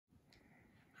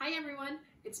Hi everyone,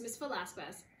 it's Miss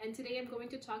Velasquez, and today I'm going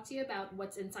to talk to you about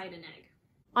what's inside an egg.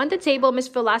 On the table, Miss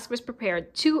Velasquez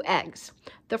prepared 2 eggs.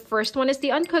 The first one is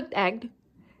the uncooked egg,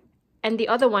 and the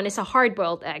other one is a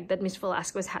hard-boiled egg that Miss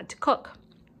Velasquez had to cook.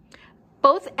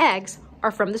 Both eggs are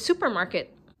from the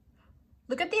supermarket.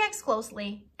 Look at the eggs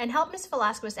closely and help Miss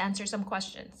Velasquez answer some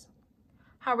questions.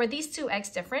 How are these 2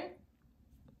 eggs different?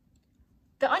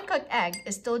 The uncooked egg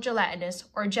is still gelatinous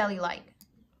or jelly-like,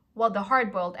 while the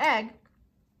hard-boiled egg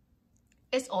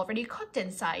is already cooked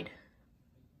inside.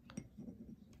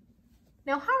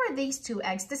 Now, how are these 2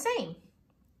 eggs the same?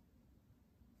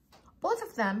 Both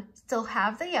of them still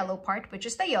have the yellow part, which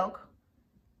is the yolk,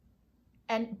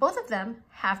 and both of them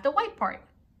have the white part,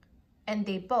 and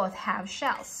they both have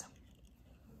shells.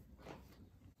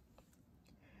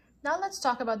 Now let's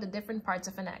talk about the different parts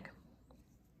of an egg.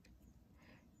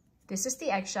 This is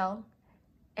the eggshell,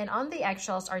 and on the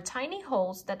eggshells are tiny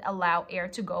holes that allow air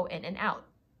to go in and out.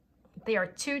 They are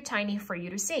too tiny for you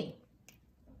to see.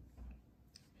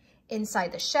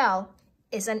 Inside the shell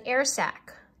is an air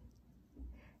sac.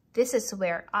 This is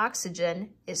where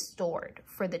oxygen is stored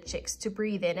for the chicks to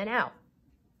breathe in and out.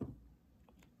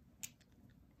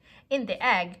 In the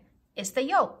egg is the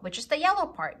yolk, which is the yellow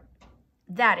part.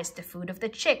 That is the food of the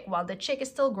chick while the chick is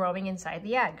still growing inside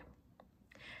the egg.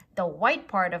 The white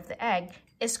part of the egg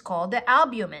is called the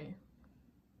albumin.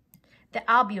 The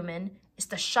albumin is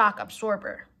the shock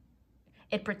absorber.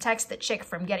 It protects the chick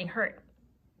from getting hurt.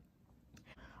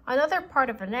 Another part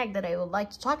of an egg that I would like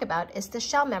to talk about is the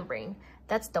shell membrane.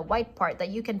 That's the white part that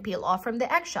you can peel off from the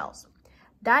eggshells.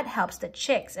 That helps the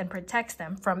chicks and protects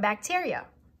them from bacteria.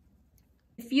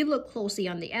 If you look closely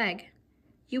on the egg,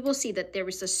 you will see that there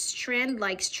is a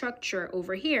strand-like structure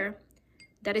over here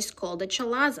that is called the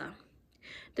chalaza.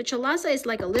 The chalaza is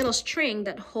like a little string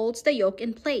that holds the yolk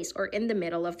in place or in the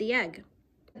middle of the egg.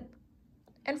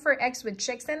 And for eggs with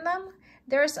chicks in them,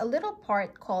 there's a little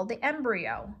part called the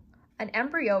embryo. An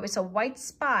embryo is a white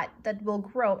spot that will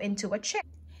grow into a chick.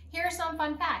 Here are some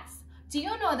fun facts. Do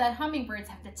you know that hummingbirds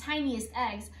have the tiniest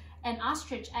eggs and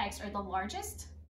ostrich eggs are the largest?